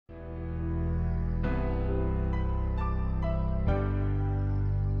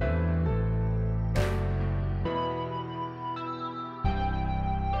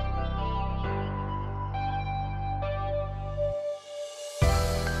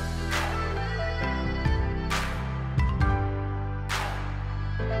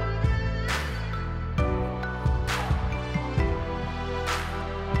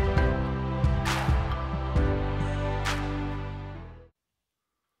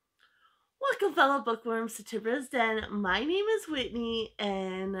Welcome, fellow bookworms, to Tibra's Den. My name is Whitney,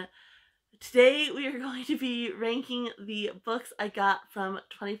 and today we are going to be ranking the books I got from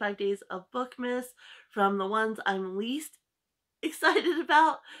 25 Days of Bookmas, from the ones I'm least excited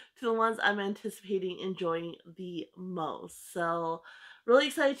about to the ones I'm anticipating enjoying the most. So, really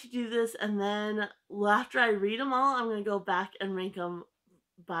excited to do this, and then after I read them all, I'm going to go back and rank them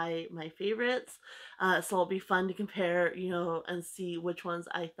by my favorites. So it'll be fun to compare, and see which ones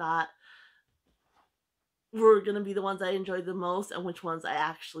I thought were going to be the ones I enjoyed the most and which ones I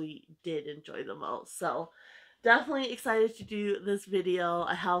actually did enjoy the most. So definitely excited to do this video.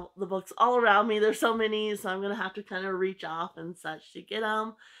 I have the books all around me. There's so many, so I'm going to have to kind of reach off and such to get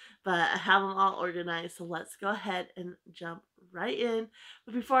them. But I have them all organized, so let's go ahead and jump right in.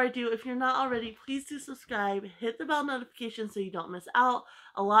 But before I do, if you're not already, please do subscribe, hit the bell notification so you don't miss out.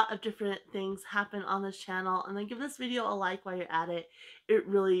 A lot of different things happen on this channel, and then give this video a like while you're at it. It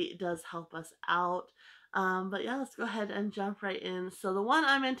really does help us out. But yeah, let's go ahead and jump right in. So the one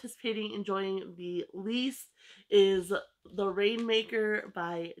I'm anticipating enjoying the least is The Rainmaker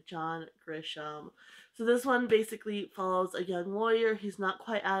by John Grisham. So this one basically follows a young lawyer. He's not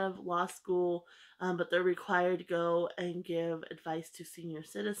quite out of law school, but they're required to go and give advice to senior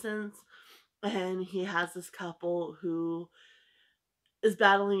citizens. And he has this couple who is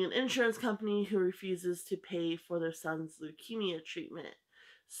battling an insurance company who refuses to pay for their son's leukemia treatment.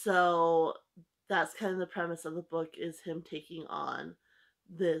 So that's kind of the premise of the book, is him taking on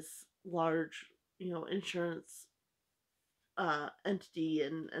this large, insurance entity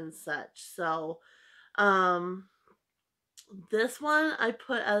and such. So this one I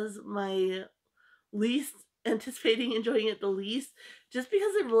put as my least, anticipating enjoying it the least, just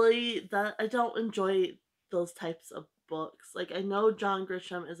because I don't enjoy those types of books. Like, I know John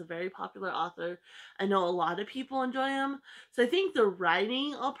Grisham is a very popular author. I know a lot of people enjoy him. So I think the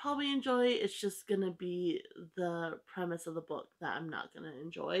writing I'll probably enjoy. It's just going to be the premise of the book that I'm not going to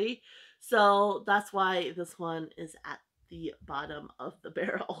enjoy. So that's why this one is at the bottom of the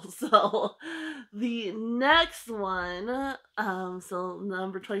barrel. So the next one, so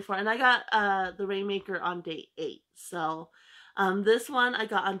number 24, and I got The Rainmaker on day 8. So this one I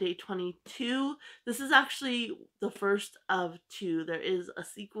got on day 22. This is actually the first of 2. There is a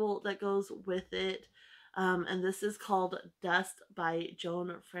sequel that goes with it. And this is called Dust by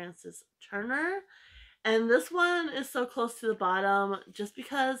Joan Frances Turner. And this one is so close to the bottom just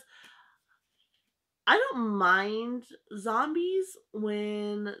because I don't mind zombies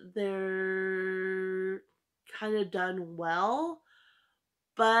when they're kind of done well.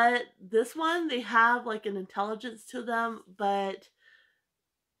 But this one, they have like an intelligence to them, but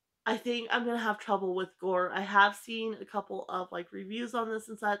I think I'm going to have trouble with gore. I have seen a couple of like reviews on this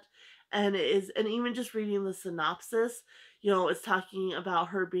and such, and even just reading the synopsis, it's talking about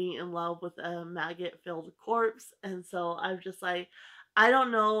her being in love with a maggot-filled corpse, and so I'm just like, I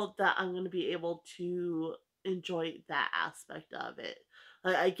don't know that I'm going to be able to enjoy that aspect of it.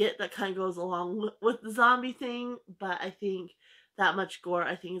 Like, I get that kind of goes along with the zombie thing, but I think that much gore,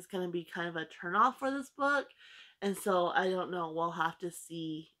 I think, is going to be kind of a turnoff for this book. And so I don't know. We'll have to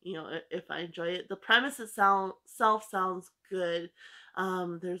see, if I enjoy it. The premise itself sounds good.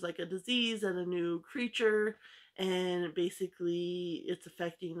 There's like a disease and a new creature, and basically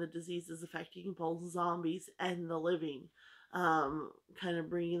the disease is affecting both zombies and the living, kind of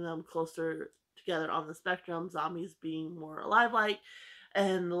bringing them closer together on the spectrum. Zombies being more alive-like,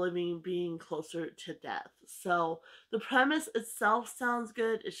 and the living being closer to death. So the premise itself sounds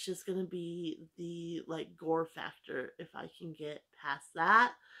good. It's just going to be the like gore factor, if I can get past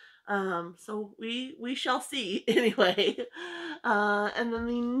that. So we shall see anyway. And then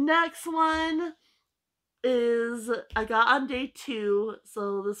the next one is I got on day 2.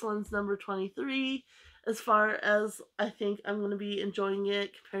 So this one's number 23 as far as I think I'm going to be enjoying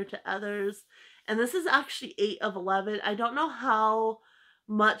it compared to others. And this is actually 8 of 11. I don't know how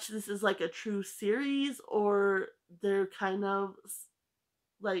much this is like a true series, or they're kind of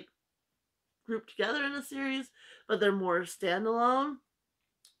like grouped together in a series, but they're more standalone.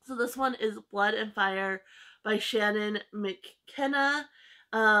 So this one is Blood and Fire by Shannon, McKenna.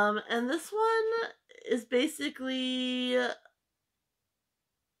 And this one is basically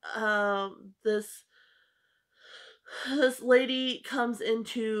this lady comes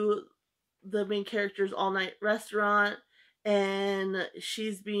into the main character's all-night restaurant, and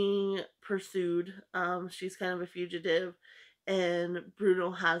she's being pursued. She's kind of a fugitive, and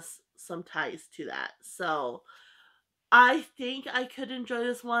Bruno has some ties to that. So I think I could enjoy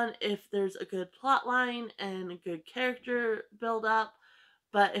this one if there's a good plot line and a good character build up.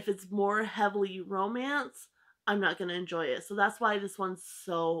 But if it's more heavily romance, I'm not going to enjoy it. So that's why this one's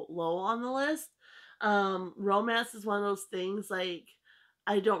so low on the list. Romance is one of those things, like,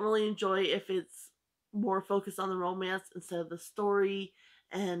 I don't really enjoy if it's more focused on the romance instead of the story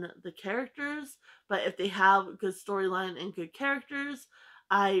and the characters. But if they have good storyline and good characters,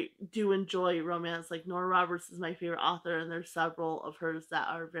 I do enjoy romance. Like, Nora Roberts is my favorite author, and there's several of hers that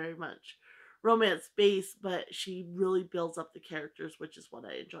are very much romance based, but she really builds up the characters, which is what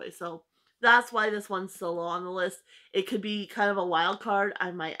I enjoy. So that's why this one's so low on the list. It could be kind of a wild card.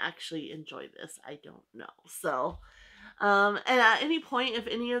 I might actually enjoy this. I don't know. So, and at any point, if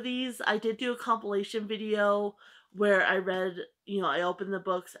any of these, I did do a compilation video where I read, I opened the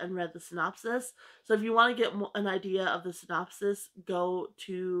books and read the synopsis. So if you want to get an idea of the synopsis, go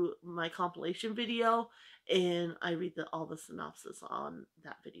to my compilation video and I read all the synopsis on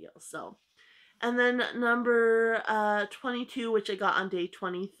that video. So, and then number 22, which I got on day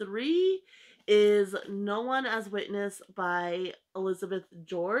 23, is No One as Witness by Elizabeth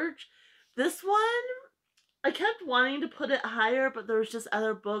George. This one, I kept wanting to put it higher, but there was just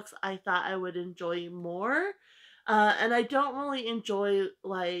other books I thought I would enjoy more. And I don't really enjoy,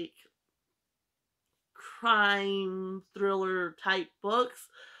 like, crime thriller type books.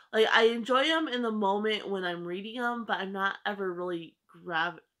 Like, I enjoy them in the moment when I'm reading them, but I'm not ever really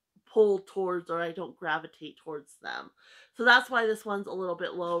pulled towards, or I don't gravitate towards them. So that's why this one's a little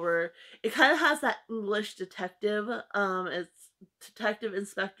bit lower. It kind of has that English detective. It's Detective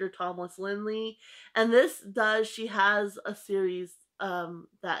Inspector Thomas Lindley, and she has a series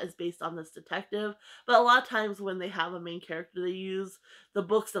that is based on this detective. But a lot of times when they have a main character they use, the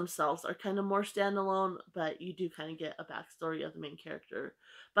books themselves are kind of more standalone, but you do kind of get a backstory of the main character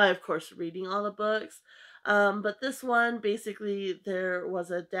by, of course, reading all the books. But this one, basically, there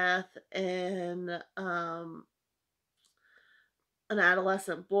was a death and an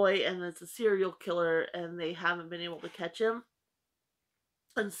adolescent boy, and it's a serial killer, and they haven't been able to catch him.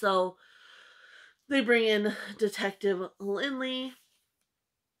 And so they bring in Detective Lindley.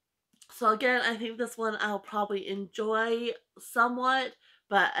 So again, I think this one I'll probably enjoy somewhat,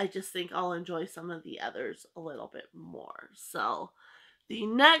 but I just think I'll enjoy some of the others a little bit more. So the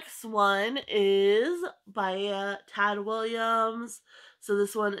next one is by Tad Williams. So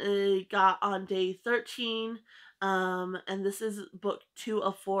this one got on day 13. And this is book 2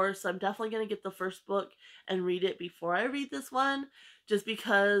 of 4. So I'm definitely going to get the first book and read it before I read this one. Just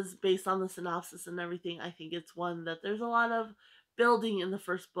because, based on the synopsis and everything, I think it's one that there's a lot of building in the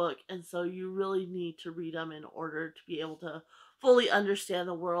first book. And so you really need to read them in order to be able to fully understand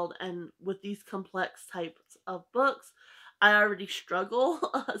the world. And with these complex types of books, I already struggle,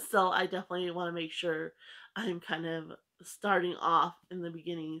 so I definitely want to make sure I'm kind of starting off in the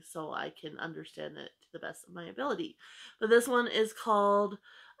beginning so I can understand it to the best of my ability. But this one is called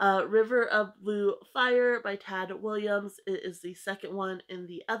River of Blue Fire by Tad Williams. It is the second one in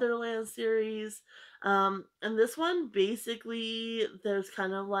the Otherland series. And this one, basically, there's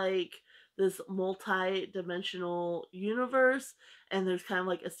kind of like this multi-dimensional universe, and there's kind of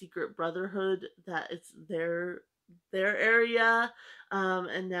like a secret brotherhood that it's their area,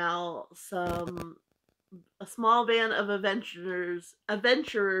 and now a small band of adventurers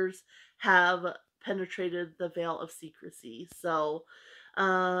have penetrated the veil of secrecy. So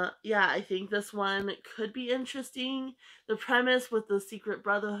yeah, I think this one could be interesting. The premise with the secret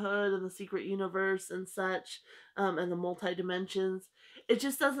brotherhood and the secret universe and such, and the multi-dimensions, it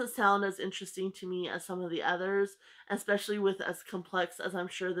just doesn't sound as interesting to me as some of the others, especially with as complex as I'm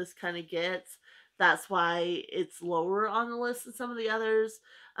sure this kind of gets. That's why it's lower on the list than some of the others.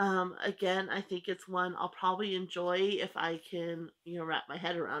 Again, I think it's one I'll probably enjoy if I can, wrap my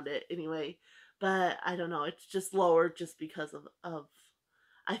head around it anyway. But I don't know, it's just lower just because of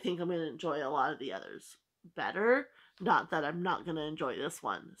I think I'm going to enjoy a lot of the others better. Not that I'm not going to enjoy this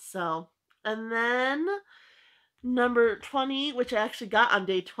one. So, and then number 20, which I actually got on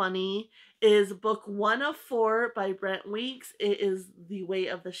day 20, is book 1 of 4 by Brent Weeks. It is The Way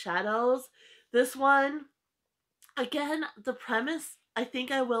of the Shadows. This one, again, the premise I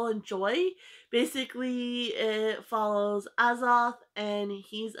think I will enjoy. Basically, it follows Azoth, and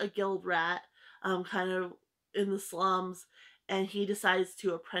he's a guild rat, kind of in the slums, and he decides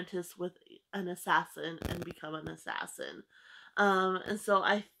to apprentice with an assassin and become an assassin. And so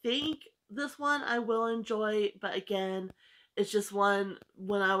I think this one I will enjoy, but again, it's just one,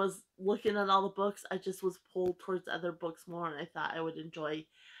 when I was looking at all the books, I just was pulled towards other books more, and I thought I would enjoy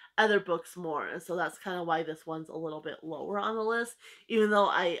other books more. And so that's kind of why this one's a little bit lower on the list, even though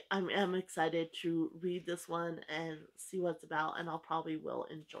I am excited to read this one and see what it's about, and I'll probably will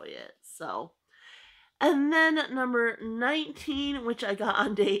enjoy it. So, And then number 19, which I got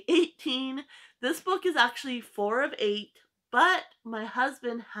on day 18. This book is actually 4 of 8, but my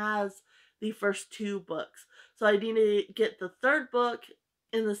husband has the first 2 books. So I need to get the 3rd book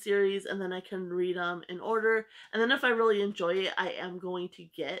in the series, and then I can read them in order. And then if I really enjoy it, I am going to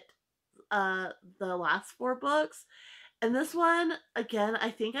get the last 4 books. And this one, again, I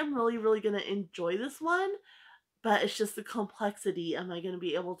think I'm really going to enjoy this one, but it's just the complexity. Am I going to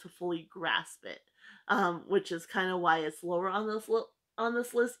be able to fully grasp it? Which is kind of why it's lower on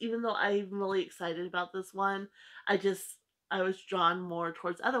this list, even though I'm really excited about this one. I was drawn more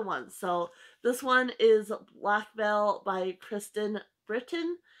towards other ones. So this one is Blackveil by Kristen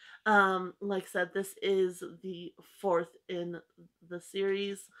Britton. Like I said, this is the 4th in the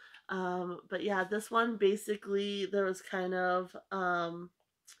series. But yeah, this one basically there was kind of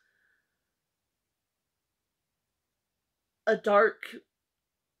a dark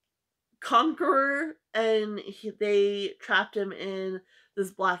conqueror, and they trapped him in this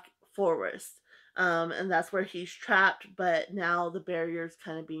black forest, and that's where he's trapped, but now the barrier's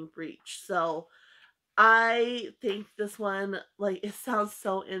kind of being breached. So I think this one, like, it sounds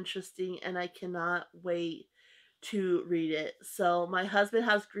so interesting, and I cannot wait to read it. So my husband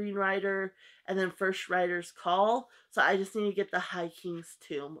has Green Rider and then First Rider's Call, so I just need to get the High King's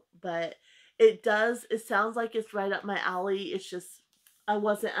Tomb. But it sounds like it's right up my alley. It's just I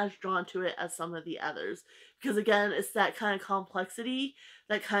wasn't as drawn to it as some of the others, because again, it's that kind of complexity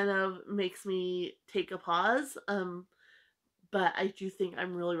that kind of makes me take a pause. But I do think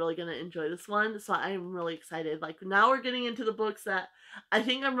I'm really going to enjoy this one, so I'm really excited. Like, now we're getting into the books that I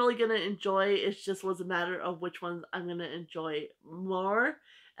think I'm really going to enjoy. It just was a matter of which ones I'm going to enjoy more,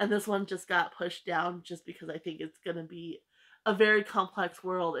 and this one just got pushed down just because I think it's going to be a very complex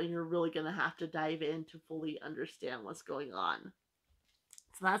world, and you're really going to have to dive in to fully understand what's going on.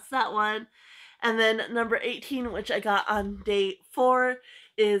 So that's that one. And then number 18, which I got on day 4,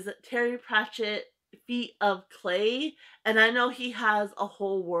 is Terry Pratchett, Feet of Clay. And I know he has a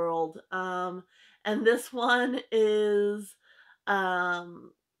whole world. And this one is a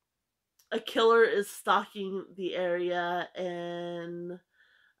killer is stalking the area and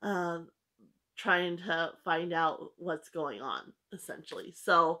trying to find out what's going on, essentially.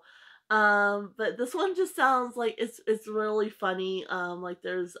 So but this one just sounds like it's really funny. Like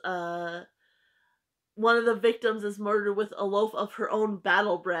there's one of the victims is murdered with a loaf of her own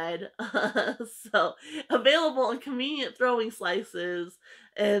battle bread. So available in convenient throwing slices,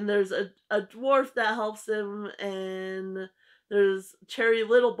 and there's a dwarf that helps him, and there's Cherry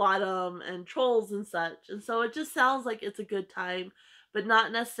Littlebottom and trolls and such. And so it just sounds like it's a good time, but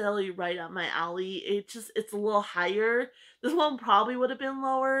not necessarily right up my alley. It's a little higher. This one probably would have been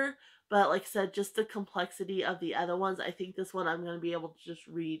lower, but like I said, just the complexity of the other ones, I think this one I'm going to be able to just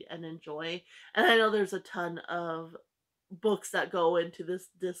read and enjoy. And I know there's a ton of books that go into this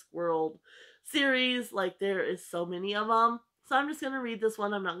Discworld series. Like, there is so many of them. So I'm just going to read this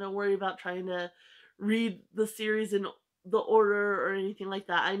one. I'm not going to worry about trying to read the series in the order or anything like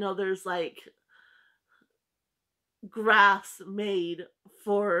that. I know there's like graphs made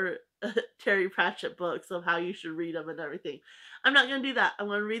for Terry Pratchett books of how you should read them and everything. I'm not going to do that. I'm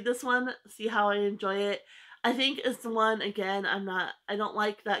going to read this one, see how I enjoy it. I think it's the one, again, I don't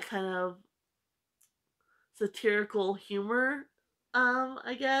like that kind of satirical humor,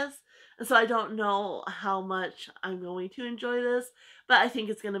 I guess. And so I don't know how much I'm going to enjoy this, but I think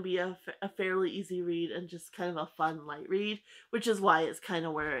it's going to be a fairly easy read and just kind of a fun, light read, which is why it's kind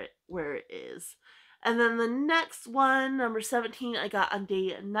of where it is. And then the next one, number 17, I got on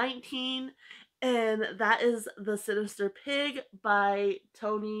day 19, and that is The Sinister Pig by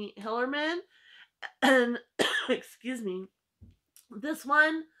Tony Hillerman. And, excuse me, this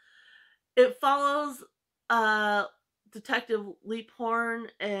one, it follows Detective Leaphorn,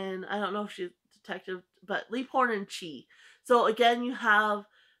 and I don't know if she's detective, but Leaphorn and Chi. So again, you have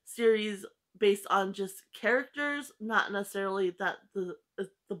series based on just characters, not necessarily that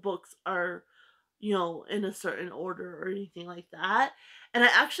the books are, you know, in a certain order or anything like that. And I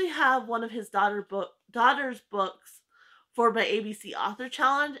actually have one of his daughter's books for my ABC Author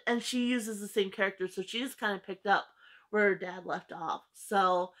Challenge, and she uses the same character, so she just kind of picked up where her dad left off.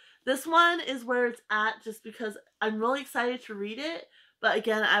 So this one is where it's at, just because I'm really excited to read it, but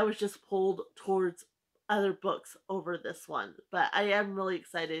again, I was just pulled towards other books over this one. But I am really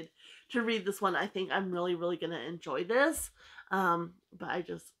excited to read this one. I think I'm really going to enjoy this. But I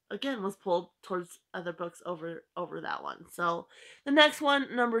just, again, was pulled towards other books over that one. So the next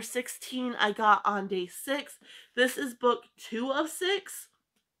one, number 16, I got on day 6. This is book 2 of 6.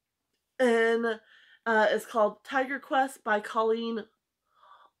 And it's called Tiger Quest by Colleen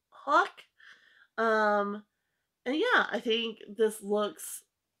Houck. And yeah, I think this looks,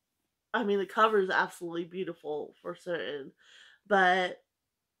 I mean, the cover is absolutely beautiful for certain, but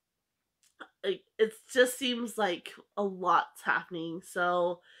it just seems like a lot's happening.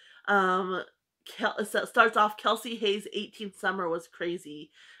 So, it starts off Kelsey Hayes' 18th summer was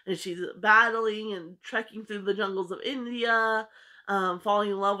crazy, and she's battling and trekking through the jungles of India, falling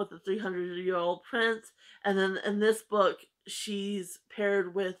in love with the 300-year-old prince, and then in this book, she's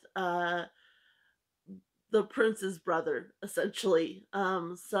paired with the prince's brother, essentially.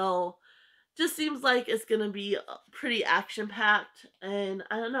 So just seems like it's gonna be pretty action packed, and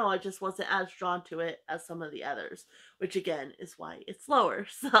I don't know, I just wasn't as drawn to it as some of the others, which again is why it's lower.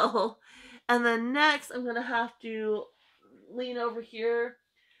 So, and then next I'm gonna have to lean over here.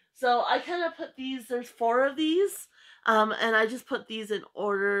 So I kind of put these, there's 4 of these, and I just put these in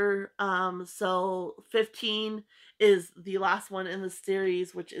order. So 15 is the last one in the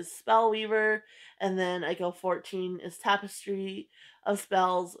series, which is Spellweaver, and then I go 14 is Tapestry of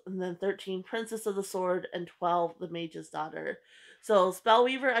Spells, and then 13 Princess of the Sword, and 12 the Mage's Daughter. So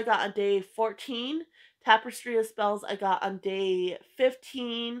Spellweaver I got on day 14, Tapestry of Spells I got on day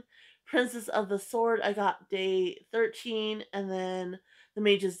 15, Princess of the Sword I got day 13, and then the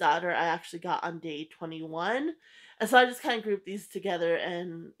Mage's Daughter I actually got on day 21. And so I just kind of grouped these together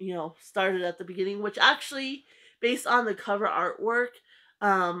and, started at the beginning, which actually, based on the cover artwork,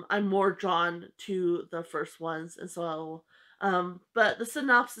 I'm more drawn to the first ones. And so, but the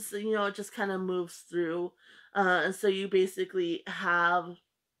synopsis, it just kind of moves through. And so you basically have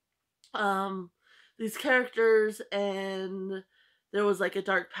these characters, and there was like a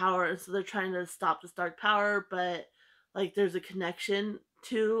dark power, and so they're trying to stop this dark power, but like there's a connection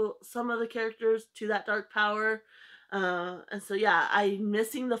to some of the characters to that dark power. And so yeah, I'm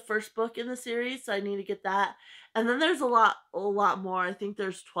missing the first book in the series, so I need to get that. And then there's a lot more. I think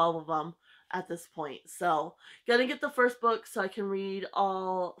there's 12 of them at this point. So gonna get the first book so I can read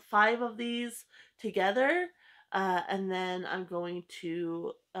all 5 of these together. And then I'm going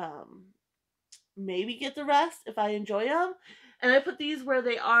to maybe get the rest if I enjoy them. And I put these where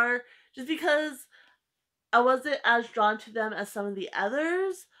they are just because I wasn't as drawn to them as some of the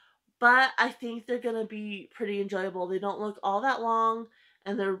others, but I think they're going to be pretty enjoyable. They don't look all that long,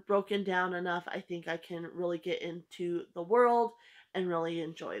 and they're broken down enough. I think I can really get into the world and really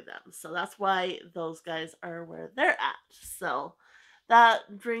enjoy them. So that's why those guys are where they're at. So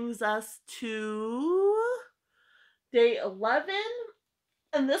that brings us to day 11.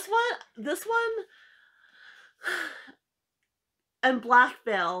 And this one, and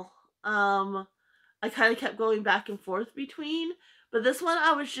Blackveil, I kind of kept going back and forth between, but this one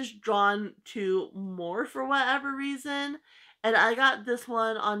I was just drawn to more for whatever reason, and I got this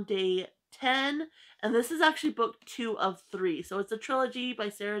one on day 10, and this is actually book 2 of 3, so it's a trilogy by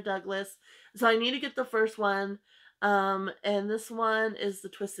Sarah Douglas, so I need to get the first one, and this one is The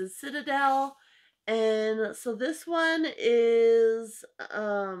Twisted Citadel, and so this one is,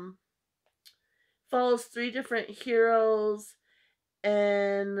 follows 3 different heroes,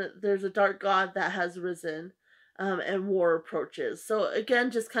 and there's a dark god that has risen, and war approaches. So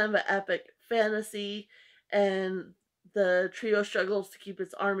again, just kind of an epic fantasy, and the trio struggles to keep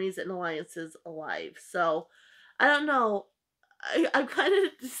its armies and alliances alive. So I don't know. I'm kind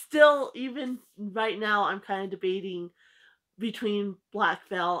of still, even right now, I'm kind of debating between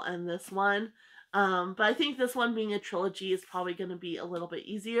Blackveil and this one. But I think this one being a trilogy is probably going to be a little bit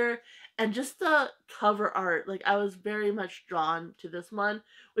easier. And just the cover art, like I was very much drawn to this one,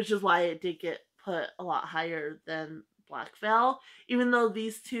 which is why it did get put a lot higher than Blackveil. Even though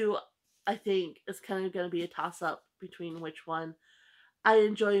these two, I think, is kind of going to be a toss up between which one I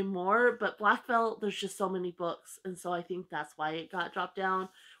enjoy more. But Blackveil, there's just so many books, and so I think that's why it got dropped down.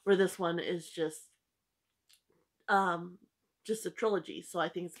 Where this one is just a trilogy, so I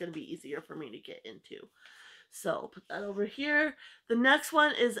think it's going to be easier for me to get into. So put that over here. The next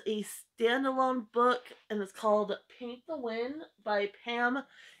one is a standalone book, and it's called Paint the Wind by Pam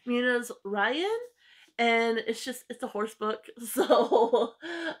Munoz Ryan. And it's a horse book. So,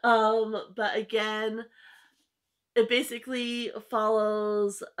 but again, it basically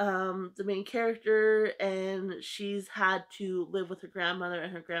follows the main character, and she's had to live with her grandmother,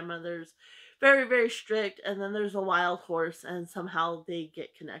 and her grandmother's very, very strict, and then there's a wild horse, and somehow they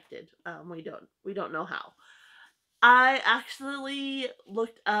get connected. We don't know how. I actually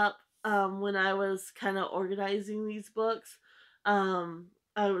looked up when I was kind of organizing these books.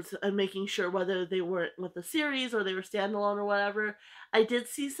 I was making sure whether they were with the series or they were standalone or whatever. I did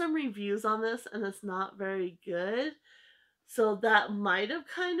see some reviews on this, and it's not very good. So that might have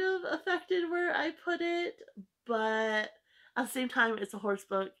kind of affected where I put it, but at the same time, it's a horse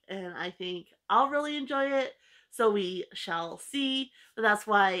book, and I think I'll really enjoy it. So we shall see. But that's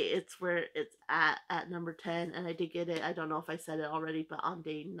why it's where it's at number 10. And I did get it. I don't know if I said it already, but on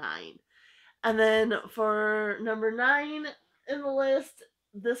day 9. And then for number 9 in the list,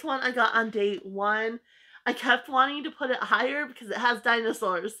 this one I got on day 1. I kept wanting to put it higher because it has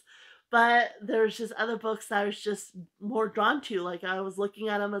dinosaurs. But there's just other books that I was just more drawn to. Like I was looking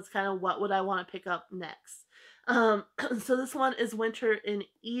at them as kind of what would I want to pick up next. So this one is Winter in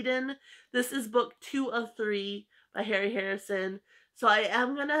Eden. This is book 2 of 3 by Harry Harrison. So I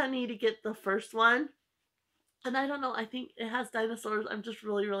am gonna need to get the first one. And I don't know, I think it has dinosaurs. I'm just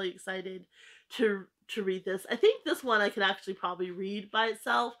really, really excited to read this. I think this one I could actually probably read by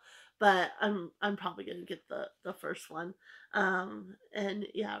itself, but I'm probably gonna get the first one. And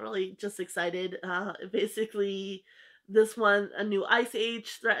yeah, really just excited. Basically this one, a new ice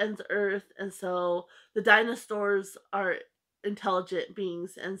age threatens Earth, and so the dinosaurs are intelligent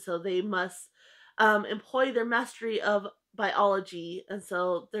beings, and so they must employ their mastery of biology, and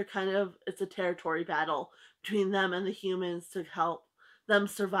so they're kind of, it's a territory battle between them and the humans to help them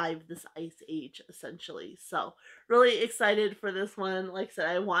survive this ice age, essentially. So really excited for this one. Like I said,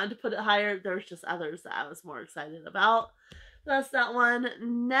 I wanted to put it higher. There's just others that I was more excited about. That's that one.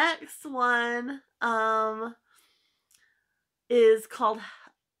 Next one is called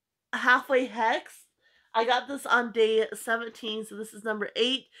Halfway Hex. I got this on day 17, so this is number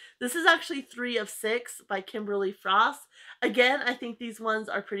 8. This is actually 3 of 6 by Kimberly Frost. Again, I think these ones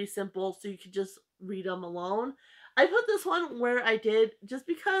are pretty simple, so you could just read them alone. I put this one where I did just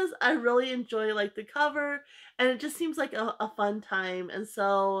because I really enjoy like the cover, and it just seems like a fun time. And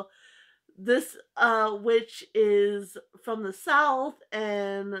so this witch is from the south,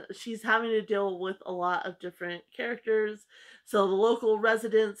 and she's having to deal with a lot of different characters. So the local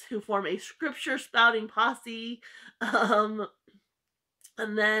residents who form a scripture spouting posse, and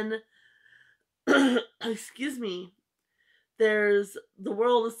then excuse me, there's the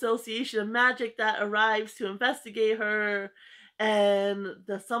World Association of Magic that arrives to investigate her, and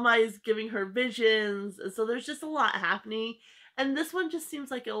somebody's giving her visions, and so there's just a lot happening. And this one just seems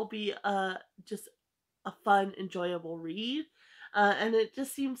like it will be just a fun, enjoyable read. And it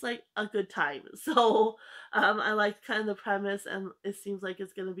just seems like a good time. So I like kind of the premise, and it seems like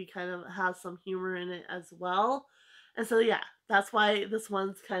it's going to be kind of has some humor in it as well. And so yeah, that's why this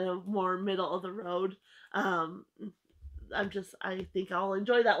one's kind of more middle of the road. I think I'll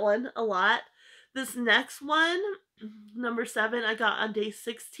enjoy that one a lot. This next one, number 7, I got on day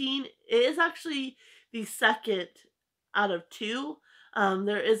 16. It is actually the second out of 2.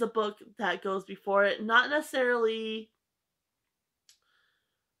 There is a book that goes before it, not necessarily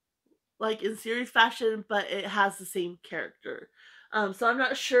like in series fashion, but it has the same character. So I'm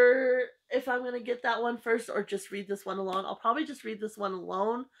not sure if I'm going to get that one first or just read this one alone. I'll probably just read this one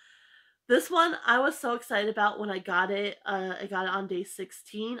alone. This one I was so excited about when I got it. I got it on day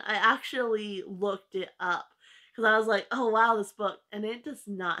 16. I actually looked it up because I was like, oh wow, this book. And it does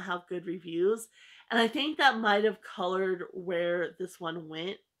not have good reviews. And I think that might have colored where this one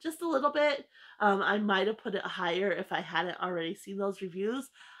went just a little bit. I might have put it higher if I hadn't already seen those reviews.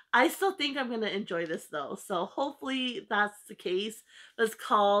 I still think I'm going to enjoy this though. So hopefully that's the case. It's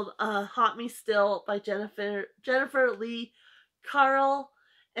called Haunt Me Still by Jennifer Lee Carrell.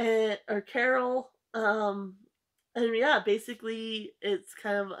 Carrell. And yeah, basically it's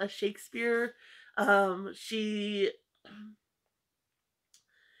kind of a Shakespeare.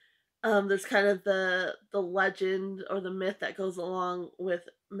 There's kind of the legend or the myth that goes along with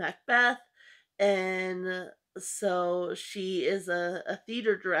Macbeth, and so she is a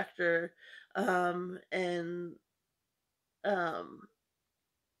theater director, and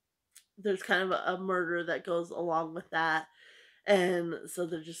there's kind of a murder that goes along with that. And so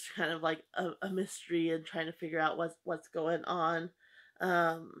they're just kind of like a mystery and trying to figure out what's going on.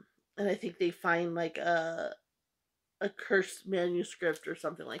 And I think they find like a cursed manuscript or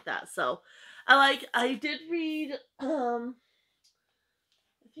something like that. So I did read I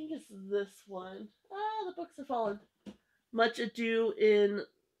think it's this one. The books have fallen. Much Ado in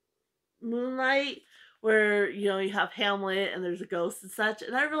Moonlight, where you have Hamlet and there's a ghost and such,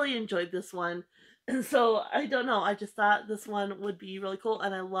 and I really enjoyed this one. And so I don't know, I just thought this one would be really cool,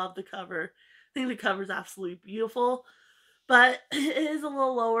 and I love the cover. I think the cover is absolutely beautiful, but it is a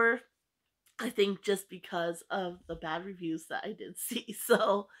little lower, I think, just because of the bad reviews that I did see.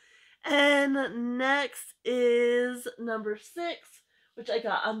 So, and next is number 6, which I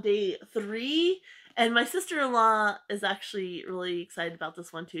got on day 3. And my sister-in-law is actually really excited about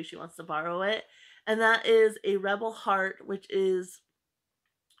this one too. She wants to borrow it. And that is A Rebel Heart, which is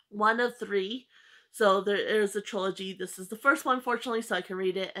 1 of 3. So there's a trilogy. This is the first one, fortunately, so I can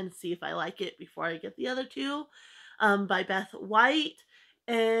read it and see if I like it before I get the other two, by Beth White.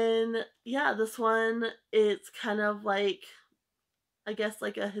 And yeah, this one, it's kind of like, I guess,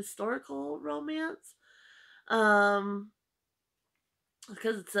 like a historical romance.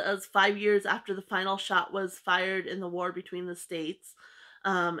 Because it says 5 years after the final shot was fired in the war between the states.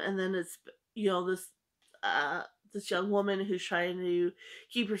 And then it's, this young woman who's trying to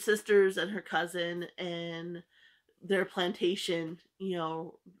keep her sisters and her cousin and their plantation,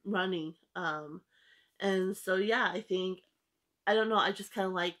 running. And so, yeah, I don't know, I just kind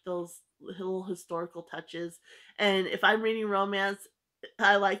of like those little historical touches. And if I'm reading romance,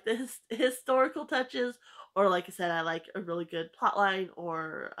 I like the historical touches, or like I said, I like a really good plot line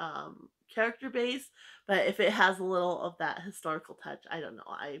or character base. But if it has a little of that historical touch, I don't know,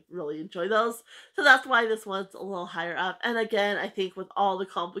 I really enjoy those. So that's why this one's a little higher up. And again, I think with all the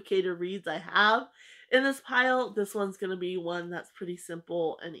complicated reads I have in this pile, this one's going to be one that's pretty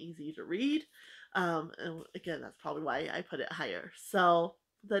simple and easy to read. And again, that's probably why I put it higher. So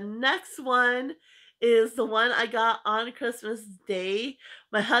the next one is the one I got on Christmas Day.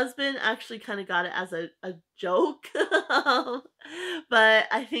 My husband actually kind of got it as a joke, but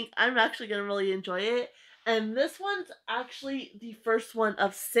I think I'm actually going to really enjoy it. And this one's actually the first one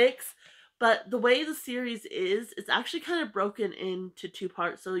of 6, but the way the series is, it's actually kind of broken into 2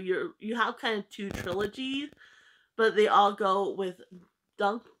 parts. So you have kind of 2 trilogies, but they all go with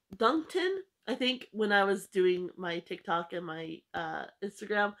Duncton. I think when I was doing my TikTok and my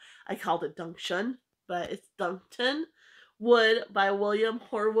Instagram, I called it Dunction, but it's Duncton Wood by William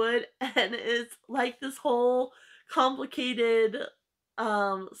Horwood, and it's like this whole complicated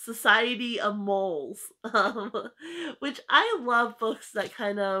society of moles, which I love books that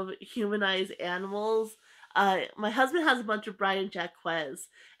kind of humanize animals. My husband has a bunch of Brian Jacques,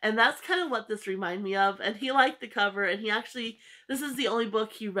 and that's kind of what this reminded me of. And he liked the cover, and this is the only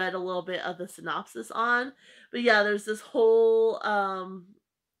book he read a little bit of the synopsis on. But yeah, there's this whole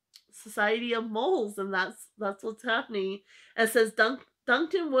society of moles, and that's what's happening. And it says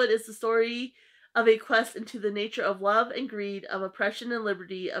Duncton Wood is the story of a quest into the nature of love and greed, of oppression and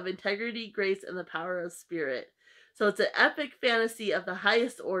liberty, of integrity, grace, and the power of spirit. So it's an epic fantasy of the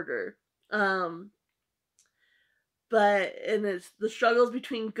highest order. And it's the struggles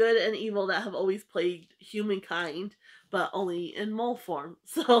between good and evil that have always plagued humankind, but only in mole form.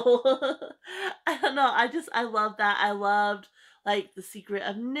 So I don't know. I love that. I loved like The Secret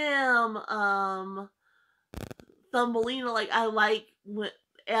of Nim, Thumbelina. Like I like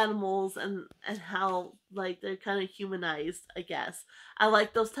animals and how like they're kind of humanized, I guess. I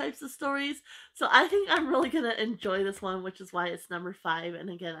like those types of stories. So I think I'm really gonna enjoy this one, which is why it's number 5. And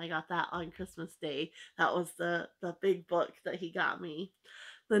again, I got that on Christmas Day. That was the big book that he got me.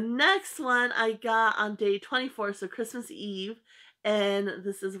 The next one I got on day 24, so Christmas Eve, and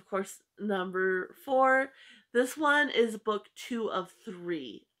this is of course number 4. This one is book 2 of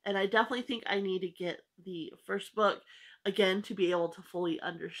 3, and I definitely think I need to get the first book again to be able to fully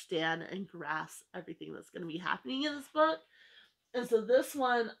understand and grasp everything that's going to be happening in this book. And so this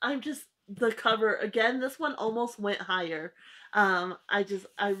one, the cover, again, this one almost went higher. I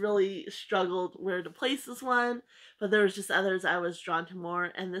really struggled where to place this one, but there was just others I was drawn to more.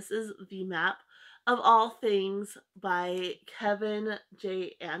 And this is The Map of All Things by Kevin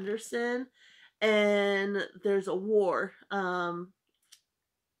J. Anderson. And there's a war. And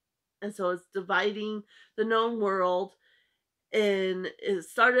so it's dividing the known world. And it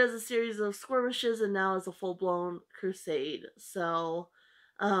started as a series of skirmishes and now is a full-blown crusade. So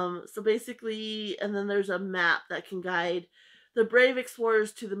basically, and then there's a map that can guide the brave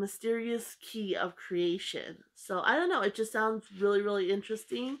explorers to the mysterious key of creation. So I don't know, it just sounds really, really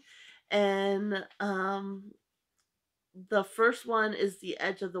interesting. And the first one is The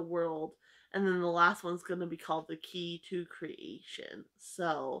Edge of the World, and then the last one's going to be called The Key to Creation.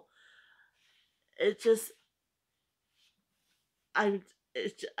 So it just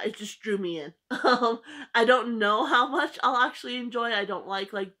it just drew me in. I don't know how much I'll actually enjoy. I don't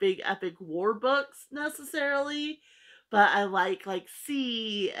like big epic war books necessarily, but I like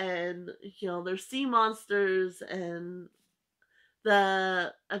sea, and there's sea monsters and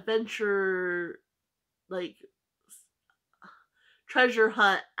the adventure, like treasure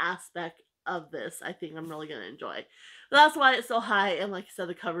hunt aspect of this. I think I'm really gonna enjoy. But that's why it's so high, and like I said,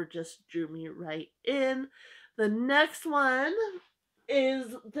 the cover just drew me right in. The next one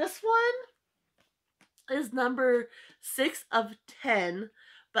is this one is number 6 of 10.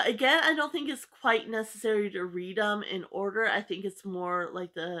 But again, I don't think it's quite necessary to read them in order. I think it's more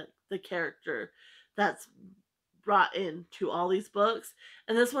like the character that's brought into all these books.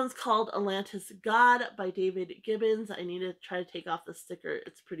 And this one's called Atlantis God by David Gibbins. I need to try to take off the sticker.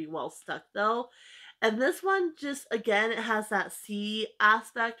 It's pretty well stuck though. And this one just, again, it has that sea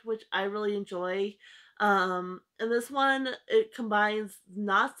aspect, which I really enjoy. And this one, it combines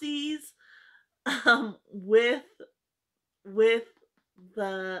Nazis with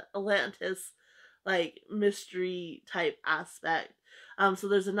the Atlantis like mystery type aspect. So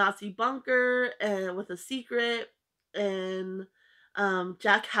there's a Nazi bunker and with a secret, and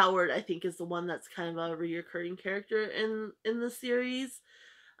Jack Howard, I think, is the one that's kind of a reoccurring character in the series.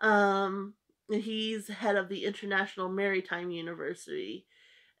 And he's head of the International Maritime University,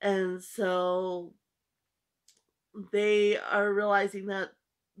 and so they are realizing that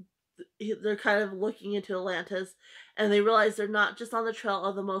they're kind of looking into Atlantis, and they realize they're not just on the trail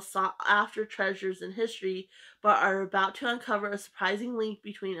of the most sought after treasures in history, but are about to uncover a surprising link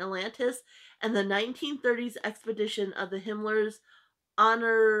between Atlantis and the 1930s expedition of the Himmlers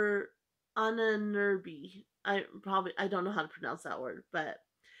Ahnenerbe. I don't know how to pronounce that word, but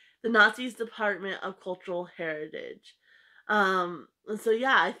the Nazis' Department of Cultural Heritage. And so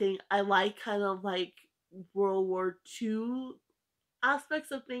yeah, I think I like kind of like World War II aspects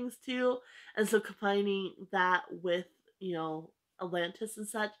of things too, and so combining that with, you know, Atlantis and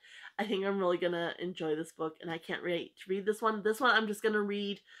such, I think I'm really gonna enjoy this book, and I can't wait to read this one. This one I'm just gonna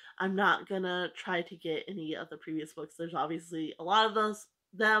read. I'm not gonna try to get any of the previous books. There's obviously a lot of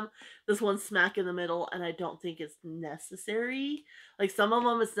them. This one's smack in the middle, and I don't think it's necessary. Like some of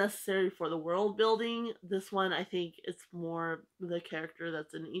them it's necessary for the world building. This one I think it's more the character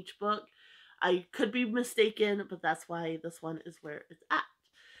that's in each book. I could be mistaken, but that's why this one is where it's at.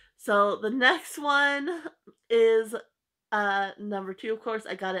 So the next one is number 2, of course.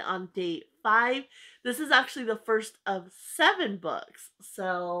 I got it on day 5. This is actually the first of 7 books.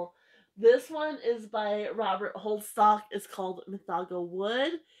 So this one is by Robert Holdstock. It's called Mythago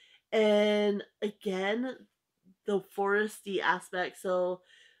Wood. And again, the foresty aspect. So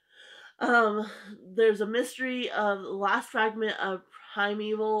there's a mystery of the last fragment of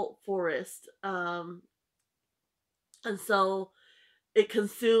primeval forest. And so it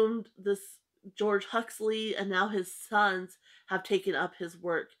consumed this George Huxley, and now his sons have taken up his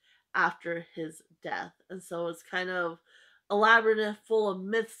work after his death. And so it's kind of a labyrinth full of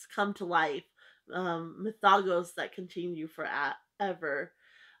myths come to life, mythagos that continue forever.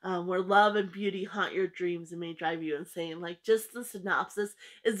 Where love and beauty haunt your dreams and may drive you insane. Like, just the synopsis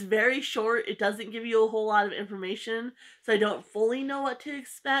is very short. It doesn't give you a whole lot of information, so I don't fully know what to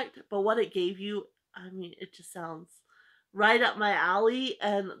expect, but what it gave you, I mean, it just sounds right up my alley.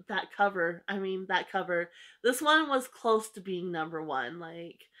 And that cover, this one was close to being number 1.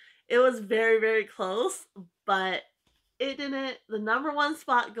 Like, it was very, very close, but it didn't. The number 1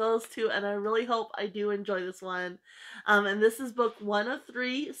 spot goes to, and I really hope I do enjoy this one. And this is book 1 of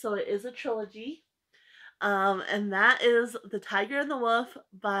 3, so it is a trilogy. And that is The Tiger and the Wolf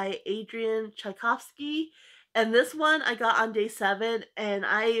by Adrian Tchaikovsky. And this one I got on day 7, and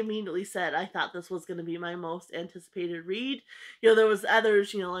I immediately said I thought this was going to be my most anticipated read. You know, there was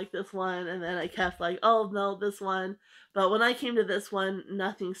others, you know, like this one, and then I kept like, oh no, this one. But when I came to this one,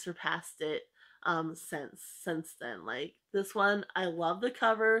 nothing surpassed it since then. Like, this one, I love the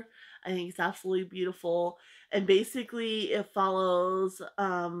cover. I think it's absolutely beautiful. And basically it follows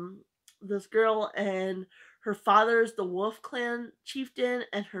this girl, and her father is the Wolf Clan chieftain,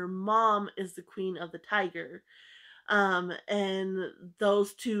 and her mom is the Queen of the Tiger. And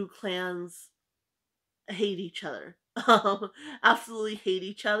those two clans hate each other. Absolutely hate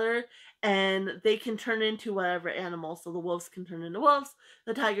each other, and they can turn into whatever animal. So the wolves can turn into wolves,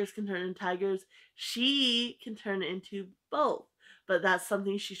 the tigers can turn into tigers. She can turn into both, but that's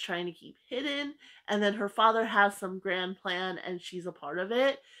something she's trying to keep hidden. And then her father has some grand plan, and she's a part of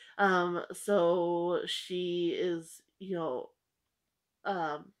it. So she is, you know,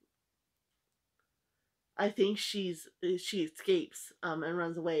 I think she escapes and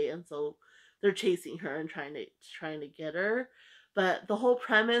runs away, and so they're chasing her and trying to get her. But the whole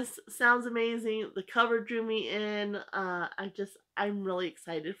premise sounds amazing. The cover drew me in. I'm really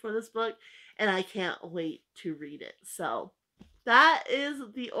excited for this book, and I can't wait to read it. So that is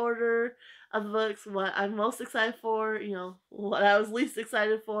the order of the books. What I'm most excited for, you know, what I was least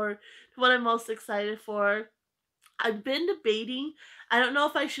excited for, to what I'm most excited for. I've been debating. I don't know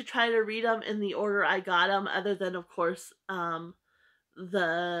if I should try to read them in the order I got them, other than, of course,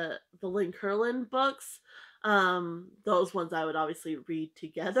 the Lynn Kurland books. Those ones I would obviously read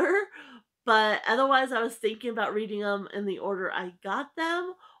together. But otherwise, I was thinking about reading them in the order I got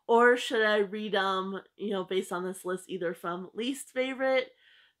them, or should I read them, you know, based on this list, either from least favorite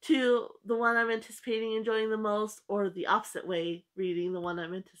to the one I'm anticipating enjoying the most, or the opposite way, reading the one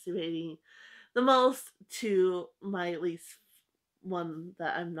I'm anticipating the most to my least one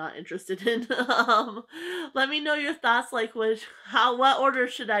that I'm not interested in. Let me know your thoughts, like what order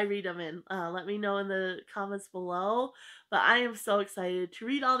should I read them in? Let me know in the comments below. But I am so excited to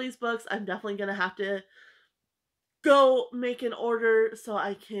read all these books. I'm definitely gonna have to go make an order so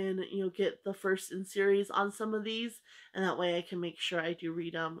I can, get the first in series on some of these, and that way I can make sure I do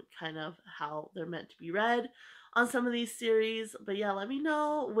read them kind of how they're meant to be read on some of these series. But yeah, let me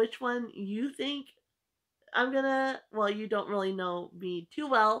know which one you think well, you don't really know me too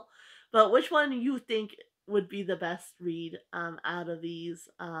well, but which one you think would be the best read out of these,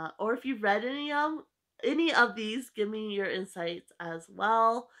 or if you've read any of these, give me your insights as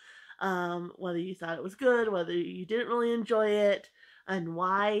well. Whether you thought it was good, whether you didn't really enjoy it, and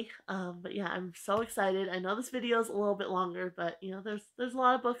why. But yeah, I'm so excited. I know this video is a little bit longer, but there's a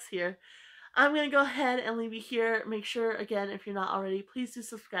lot of books here. I'm going to go ahead and leave you here. Make sure, again, if you're not already, please do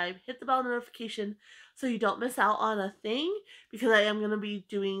subscribe. Hit the bell notification so you don't miss out on a thing, because I am going to be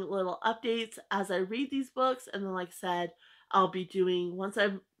doing little updates as I read these books. And then, like I said, I'll be doing, once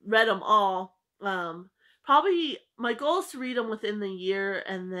I've read them all, probably my goal is to read them within the year,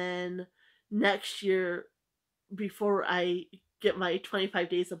 and then next year, before I get my 25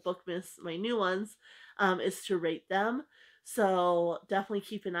 days of Bookmas, my new ones, is to rate them. So definitely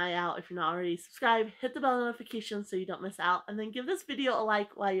keep an eye out. If you're not already subscribed, hit the bell notification so you don't miss out. And then give this video a like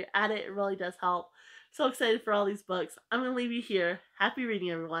while you're at it. It really does help. So excited for all these books. I'm going to leave you here. Happy reading,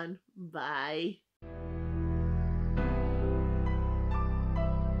 everyone. Bye.